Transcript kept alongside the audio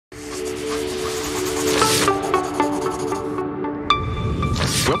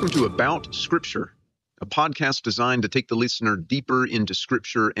Welcome to About Scripture, a podcast designed to take the listener deeper into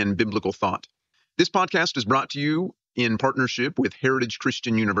Scripture and biblical thought. This podcast is brought to you in partnership with Heritage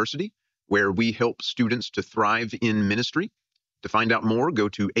Christian University, where we help students to thrive in ministry. To find out more, go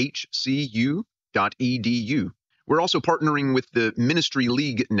to hcu.edu. We're also partnering with the Ministry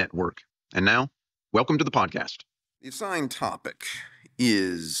League Network. And now, welcome to the podcast. The assigned topic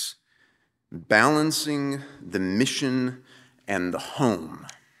is balancing the mission and the home.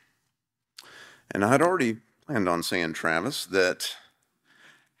 And I had already planned on saying, Travis, that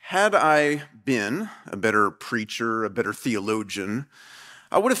had I been a better preacher, a better theologian,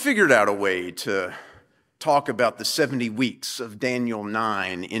 I would have figured out a way to talk about the 70 weeks of Daniel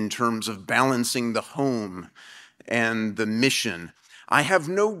 9 in terms of balancing the home and the mission. I have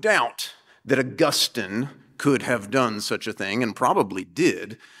no doubt that Augustine could have done such a thing and probably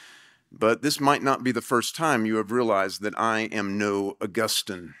did, but this might not be the first time you have realized that I am no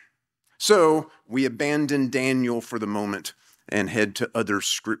Augustine. So we abandon Daniel for the moment and head to other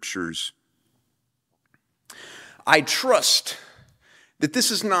scriptures. I trust that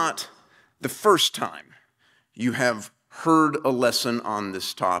this is not the first time you have heard a lesson on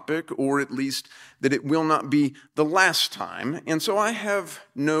this topic, or at least that it will not be the last time. And so I have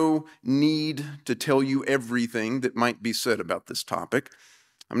no need to tell you everything that might be said about this topic.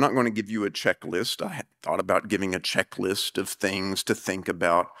 I'm not going to give you a checklist. I had thought about giving a checklist of things to think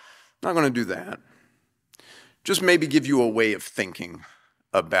about. I'm not going to do that. Just maybe give you a way of thinking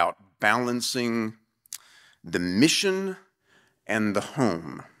about balancing the mission and the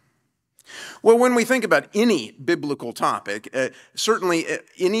home. Well, when we think about any biblical topic, certainly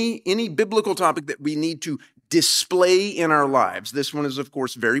any biblical topic that we need to display in our lives, this one is, of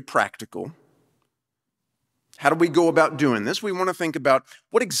course, very practical. How do we go about doing this? We want to think about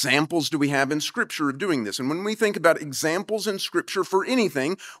what examples do we have in Scripture of doing this. And when we think about examples in Scripture for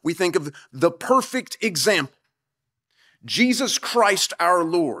anything, we think of the perfect example, Jesus Christ our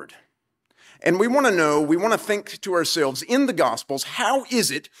Lord. And we want to think to ourselves in the Gospels, how is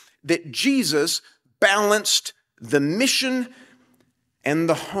it that Jesus balanced the mission and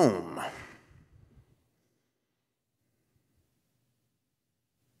the home?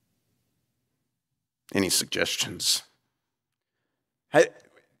 Any suggestions?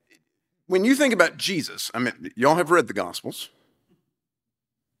 When you think about Jesus, I mean, y'all have read the Gospels.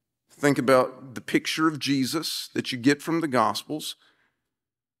 Think about the picture of Jesus that you get from the Gospels.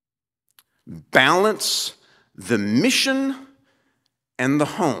 Balance the mission and the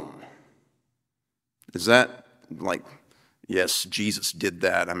home. Is that like, yes, Jesus did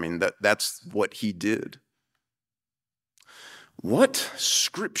that. I mean, that's what he did. What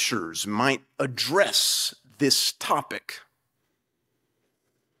scriptures might address this topic?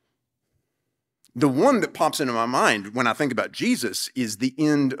 The one that pops into my mind when I think about Jesus is the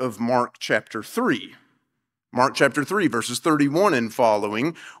end of Mark chapter 3. Mark chapter 3, verses 31 and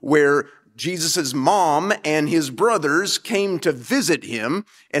following, where Jesus' mom and his brothers came to visit him,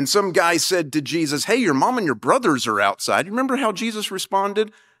 and some guy said to Jesus, "Hey, your mom and your brothers are outside." You remember how Jesus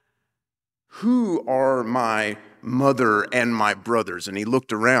responded? "Who are my mother and my brothers?" And he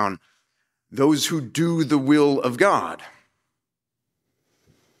looked around. "Those who do the will of God."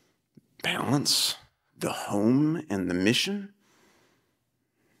 Balance the home and the mission.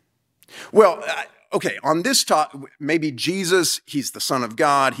 Well, okay, on this topic, maybe Jesus, he's the Son of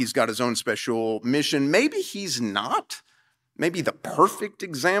God. He's got his own special mission. Maybe he's not. Maybe the perfect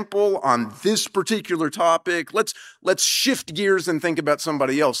example on this particular topic. Let's shift gears and think about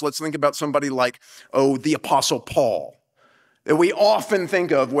somebody else. Let's think about somebody like, the Apostle Paul. That we often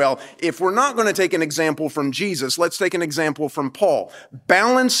think of, well, if we're not going to take an example from Jesus, let's take an example from Paul.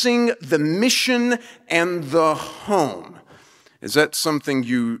 Balancing the mission and the home. Is that something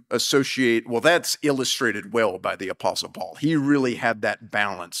you associate? Well, that's illustrated well by the Apostle Paul. He really had that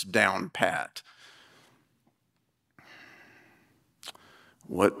balance down pat.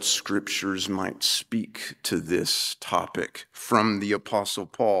 What scriptures might speak to this topic from the Apostle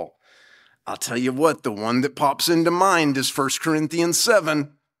Paul? I'll tell you what, the one that pops into mind is 1 Corinthians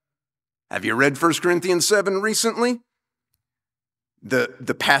 7. Have you read 1 Corinthians 7 recently?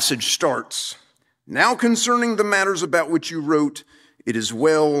 The passage starts, "Now concerning the matters about which you wrote, it is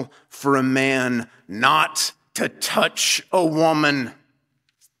well for a man not to touch a woman."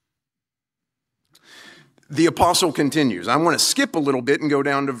 The apostle continues. I want to skip a little bit and go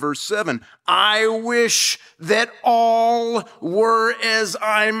down to verse 7. "I wish that all were as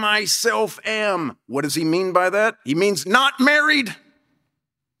I myself am." What does he mean by that? He means not married.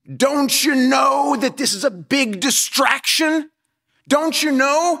 Don't you know that this is a big distraction? Don't you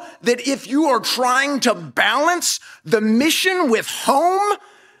know that if you are trying to balance the mission with home,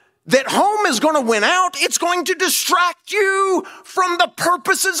 that home is going to win out. It's going to distract you from the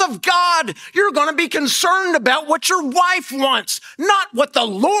purposes of God. You're going to be concerned about what your wife wants, not what the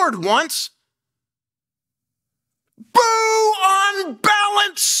Lord wants. Boo on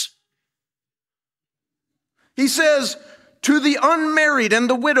balance. He says, to the unmarried and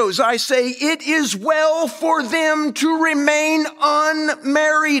the widows, I say, it is well for them to remain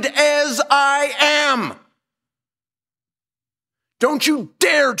unmarried as I am. Don't you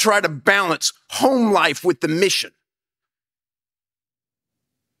dare try to balance home life with the mission.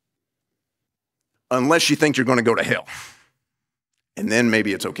 Unless you think you're going to go to hell. And then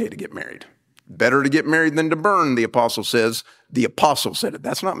maybe it's okay to get married. Better to get married than to burn, the apostle says. The apostle said it.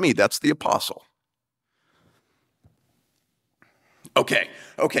 That's not me, that's the apostle.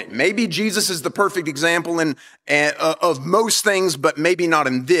 Okay, maybe Jesus is the perfect example of most things, but maybe not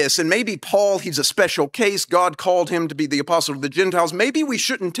in this. And maybe Paul, he's a special case. God called him to be the apostle of the Gentiles. Maybe we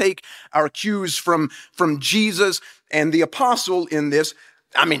shouldn't take our cues from Jesus and the apostle in this.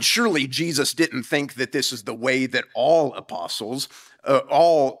 I mean, surely Jesus didn't think that this is the way that all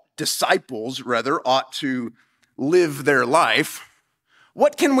disciples, ought to live their life.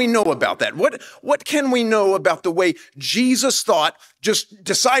 What can we know about that? What can we know about the way Jesus thought just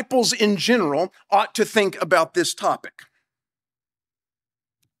disciples in general ought to think about this topic?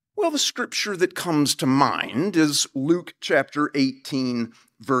 Well, the scripture that comes to mind is Luke chapter 18,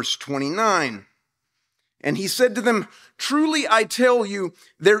 verse 29. And he said to them, truly I tell you,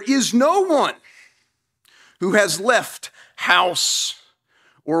 there is no one who has left house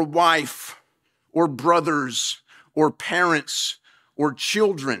or wife or brothers or parents or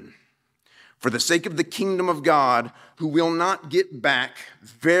children for the sake of the kingdom of God, who will not get back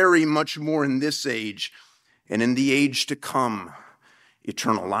very much more in this age and in the age to come,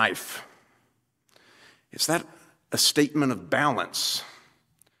 eternal life. Is that a statement of balance?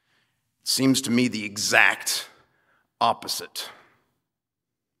 It seems to me the exact opposite.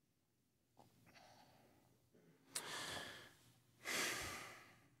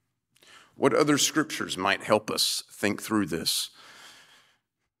 What other scriptures might help us think through this?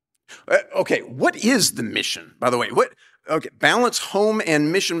 Okay, what is the mission? By the way, balance home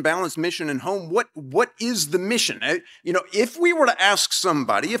and mission, balance mission and home. What is the mission? If we were to ask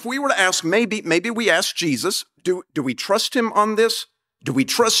somebody, maybe we ask Jesus, do we trust him on this? Do we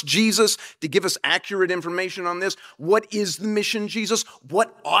trust Jesus to give us accurate information on this? What is the mission, Jesus?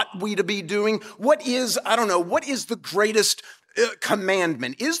 What ought we to be doing? What is the greatest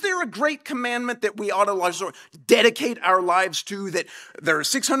commandment? Is there a great commandment that we ought to dedicate our lives to? That there are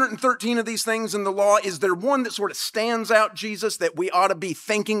 613 of these things in the law. Is there one that sort of stands out, Jesus, that we ought to be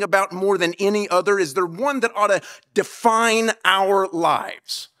thinking about more than any other? Is there one that ought to define our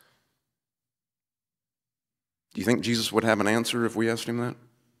lives? Do you think Jesus would have an answer if we asked him that?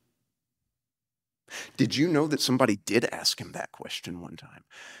 Did you know that somebody did ask him that question one time?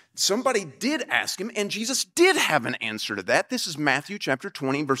 Somebody did ask him, and Jesus did have an answer to that. This is Matthew chapter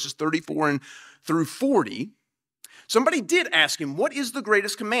 20, verses 34 through 40. Somebody did ask him, what is the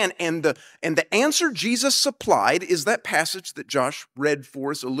greatest command? And the answer Jesus supplied is that passage that Josh read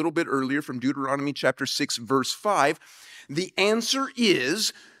for us a little bit earlier from Deuteronomy chapter 6, verse 5. The answer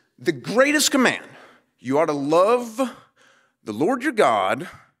is the greatest command. You ought to love the Lord your God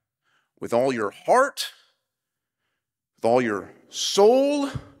with all your heart, with all your soul.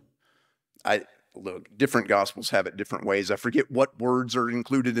 Look, different gospels have it different ways. I forget what words are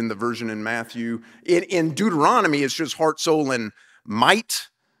included in the version in Matthew. In Deuteronomy, it's just heart, soul, and might.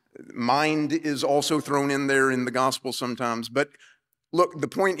 Mind is also thrown in there in the gospel sometimes. But look, the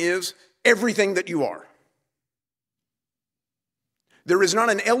point is, everything that you are. There is not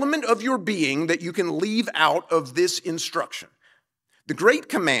an element of your being that you can leave out of this instruction. The great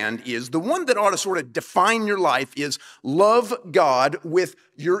command is, the one that ought to sort of define your life is, love God with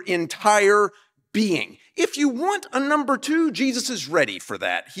your entire being. If you want a number two, Jesus is ready for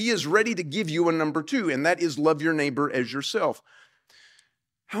that. He is ready to give you a number two, and that is love your neighbor as yourself.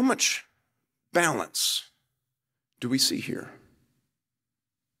 How much balance do we see here?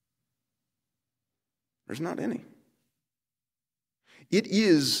 There's not any. It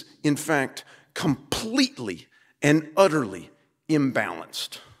is, in fact, completely and utterly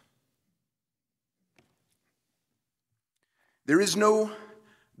imbalanced. There is no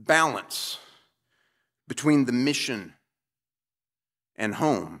balance between the mission and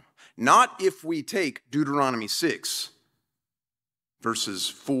home. Not if we take Deuteronomy 6, verses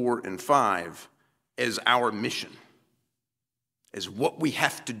 4 and 5, as our mission, as what we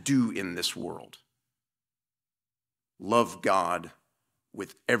have to do in this world. Love God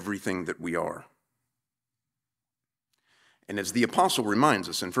with everything that we are. And as the apostle reminds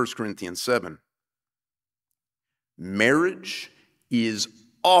us in 1 Corinthians 7, marriage is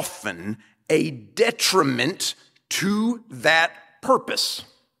often a detriment to that purpose.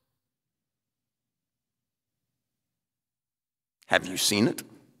 Have you seen it?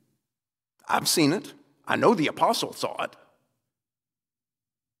 I've seen it. I know the apostle saw it.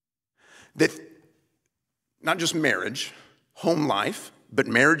 That not just marriage, home life, but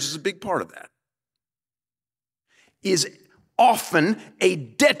marriage is a big part of that, is often a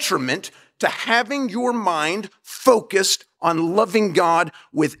detriment to having your mind focused on loving God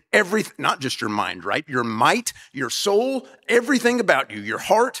with everything, not just your mind, right? Your might, your soul, everything about you, your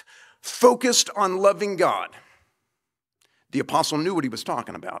heart, focused on loving God. The apostle knew what he was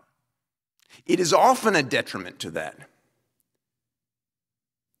talking about. It is often a detriment to that.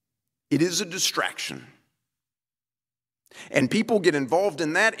 It is a distraction. And people get involved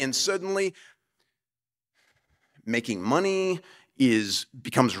in that, and suddenly making money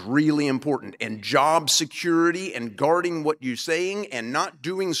becomes really important, and job security and guarding what you're saying and not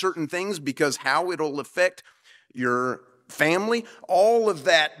doing certain things because how it'll affect your family, all of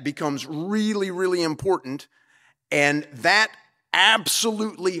that becomes really, really important, and that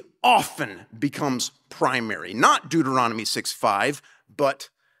absolutely often becomes primary. Not Deuteronomy 6:5, but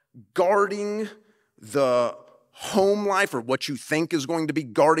guarding the home life, or what you think is going to be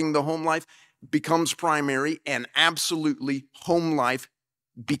guarding the home life, becomes primary, and absolutely home life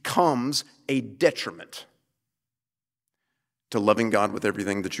becomes a detriment to loving God with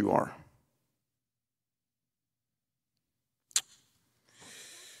everything that you are.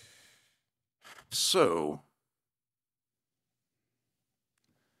 So,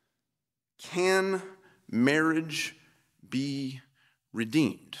 can marriage be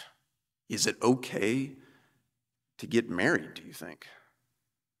redeemed? Is it okay to get married, do you think?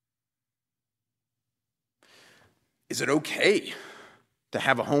 Is it okay to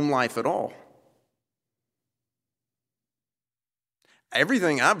have a home life at all?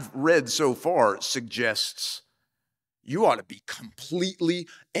 Everything I've read so far suggests you ought to be completely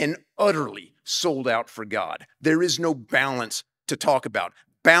and utterly sold out for God. There is no balance to talk about.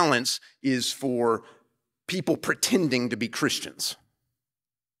 Balance is for people pretending to be Christians,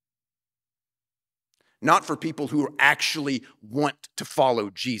 not for people who actually want to follow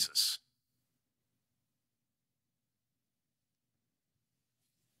Jesus.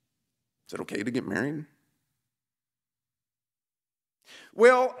 Is it okay to get married?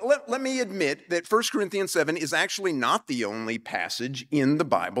 Well, let me admit that 1 Corinthians 7 is actually not the only passage in the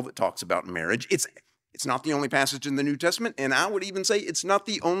Bible that talks about marriage. It's not the only passage in the New Testament, and I would even say it's not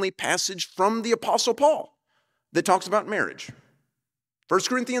the only passage from the Apostle Paul that talks about marriage. 1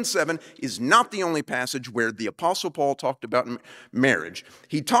 Corinthians 7 is not the only passage where the Apostle Paul talked about marriage.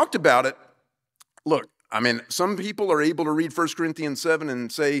 He talked about it, look, I mean, some people are able to read 1 Corinthians 7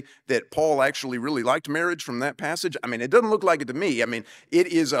 and say that Paul actually really liked marriage from that passage. I mean, it doesn't look like it to me. I mean, it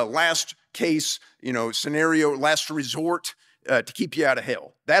is a last case, scenario, last resort to keep you out of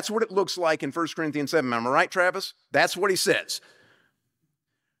hell. That's what it looks like in 1 Corinthians 7. Am I right, Travis? That's what he says.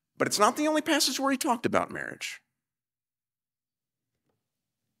 But it's not the only passage where he talked about marriage.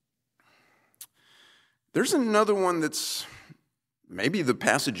 There's another one that's maybe the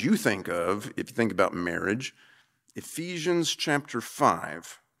passage you think of if you think about marriage, Ephesians chapter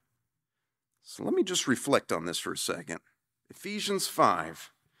 5. So let me just reflect on this for a second. Ephesians 5.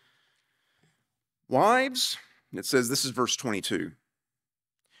 Wives, it says, this is verse 22.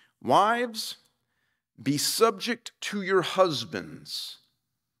 Wives, be subject to your husbands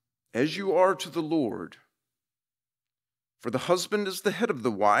as you are to the Lord. For the husband is the head of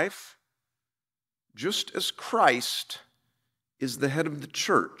the wife, just as Christ is the head of the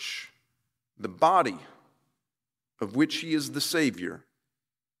church, the body of which he is the Savior.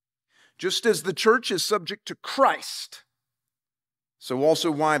 Just as the church is subject to Christ, so also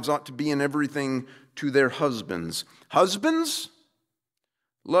wives ought to be in everything to their husbands. Husbands,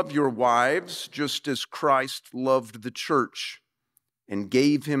 love your wives just as Christ loved the church and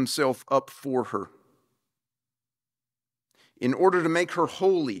gave himself up for her, in order to make her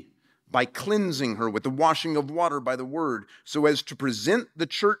holy, by cleansing her with the washing of water by the word, so as to present the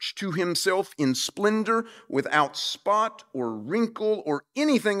church to himself in splendor, without spot or wrinkle or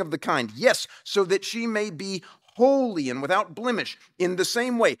anything of the kind. Yes, so that she may be holy and without blemish. In the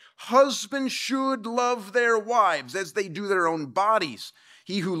same way, husbands should love their wives as they do their own bodies.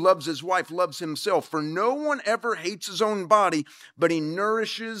 He who loves his wife loves himself. For no one ever hates his own body, but he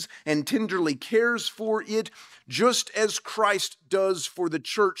nourishes and tenderly cares for it, just as Christ does for the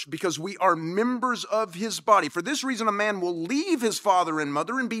church, because we are members of his body. For this reason, a man will leave his father and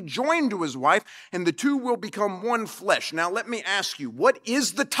mother and be joined to his wife, and the two will become one flesh. Now, let me ask you, what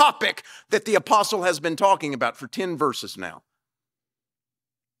is the topic that the apostle has been talking about for 10 verses now?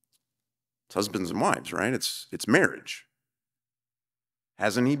 It's husbands and wives, right? It's marriage.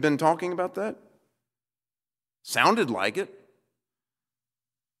 Hasn't he been talking about that? Sounded like it.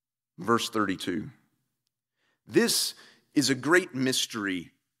 Verse 32. This is a great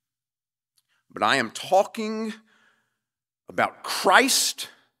mystery, but I am talking about Christ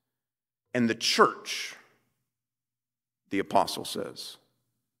and the church, the apostle says.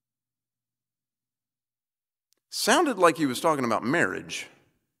 Sounded like he was talking about marriage.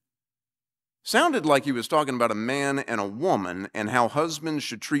 Sounded like he was talking about a man and a woman and how husbands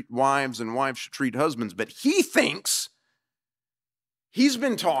should treat wives and wives should treat husbands. But he thinks he's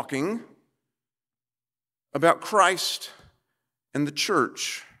been talking about Christ and the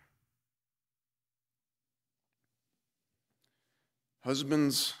church.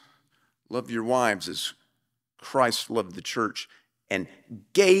 Husbands, love your wives as Christ loved the church and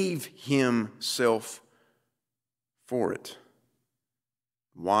gave himself for it.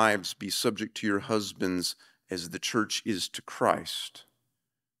 Wives, be subject to your husbands as the church is to Christ.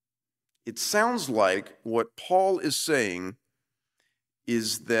 It sounds like what Paul is saying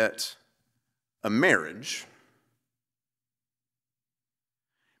is that a marriage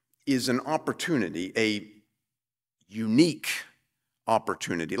is an opportunity, a unique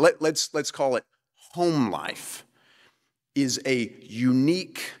opportunity. Let's call it home life, is a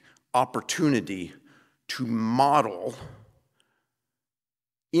unique opportunity to model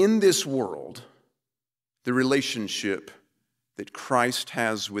in this world the relationship that Christ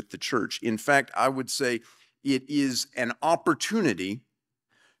has with the church. In fact, I would say it is an opportunity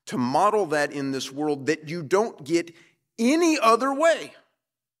to model that in this world that you don't get any other way.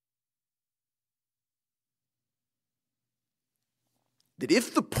 That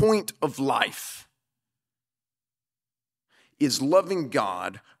if the point of life is loving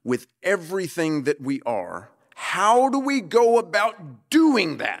God with everything that we are, how do we go about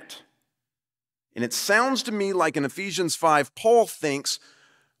doing that? And it sounds to me like in Ephesians 5, Paul thinks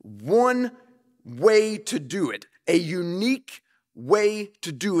one way to do it, a unique way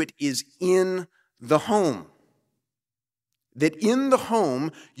to do it, is in the home. That in the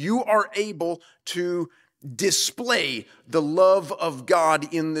home, you are able to display the love of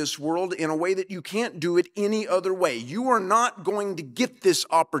God in this world in a way that you can't do it any other way. You are not going to get this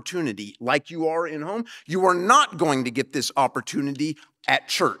opportunity like you are in home. You are not going to get this opportunity at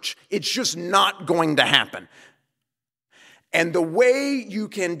church. It's just not going to happen. And the way you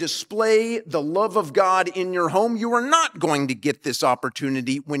can display the love of God in your home, you are not going to get this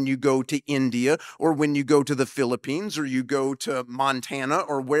opportunity when you go to India or when you go to the Philippines or you go to Montana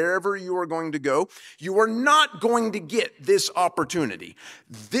or wherever you are going to go. You are not going to get this opportunity.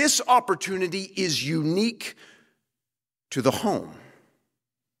 This opportunity is unique to the home.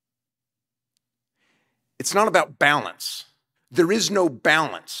 It's not about balance. There is no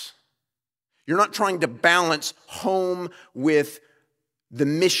balance. You're not trying to balance home with the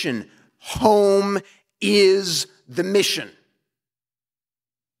mission. Home is the mission.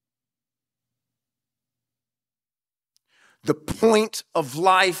 The point of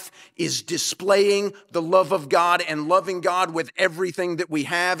life is displaying the love of God and loving God with everything that we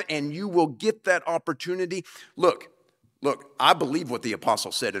have, and you will get that opportunity. Look, I believe what the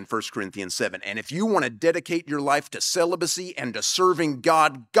apostle said in 1 Corinthians 7. And if you want to dedicate your life to celibacy and to serving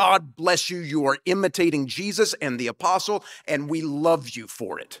God, God bless you. You are imitating Jesus and the apostle, and we love you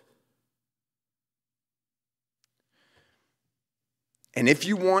for it. And if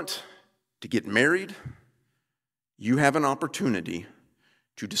you want to get married, you have an opportunity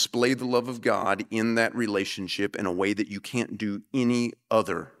to display the love of God in that relationship in a way that you can't do any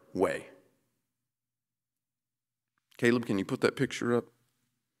other way. Caleb, can you put that picture up?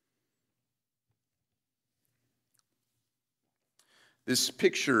 This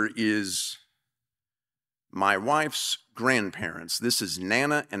picture is my wife's grandparents. This is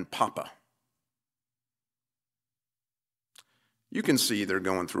Nana and Papa. You can see they're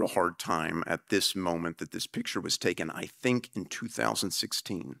going through a hard time at this moment that this picture was taken, I think, in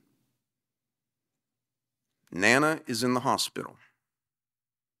 2016. Nana is in the hospital.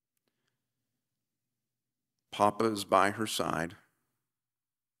 Papa is by her side.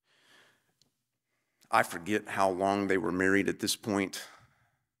 I forget how long they were married at this point.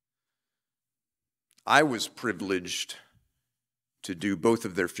 I was privileged to do both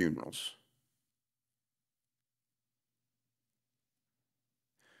of their funerals.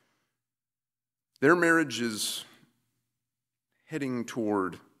 Their marriage is heading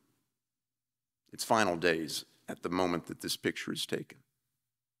toward its final days at the moment that this picture is taken.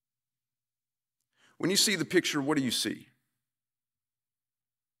 When you see the picture, what do you see?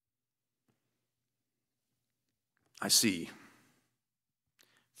 I see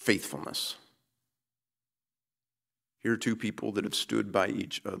faithfulness. Here are two people that have stood by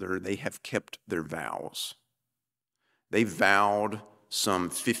each other. They have kept their vows. They vowed some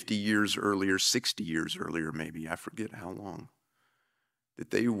 50 years earlier, 60 years earlier maybe, I forget how long,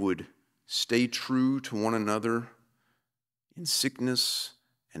 that they would stay true to one another in sickness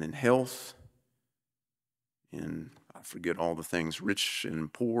and in health, in, I forget all the things, rich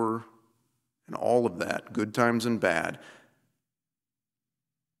and poor, and all of that, good times and bad.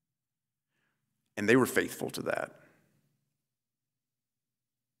 And they were faithful to that.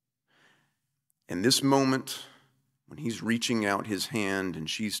 And this moment, when he's reaching out his hand and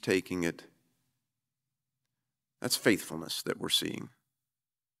she's taking it, that's faithfulness that we're seeing.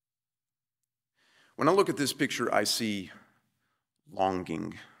 When I look at this picture, I see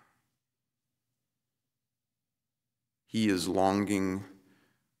longing. He is longing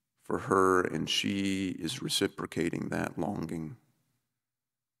for her, and she is reciprocating that longing.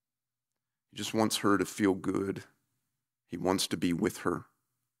 He just wants her to feel good. He wants to be with her.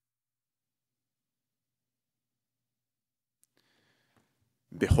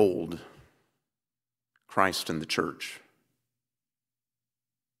 Behold, Christ and the church.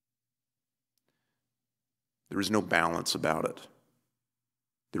 There is no balance about it.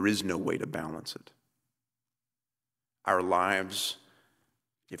 There is no way to balance it. Our lives,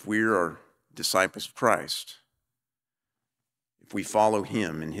 if we are disciples of Christ, if we follow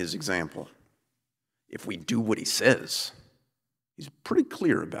him in his example, if we do what he says, he's pretty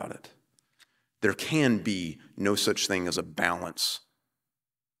clear about it. There can be no such thing as a balance.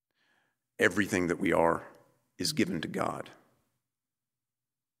 Everything that we are is given to God.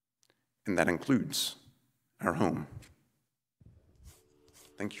 And that includes our home.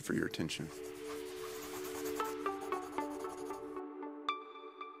 Thank you for your attention.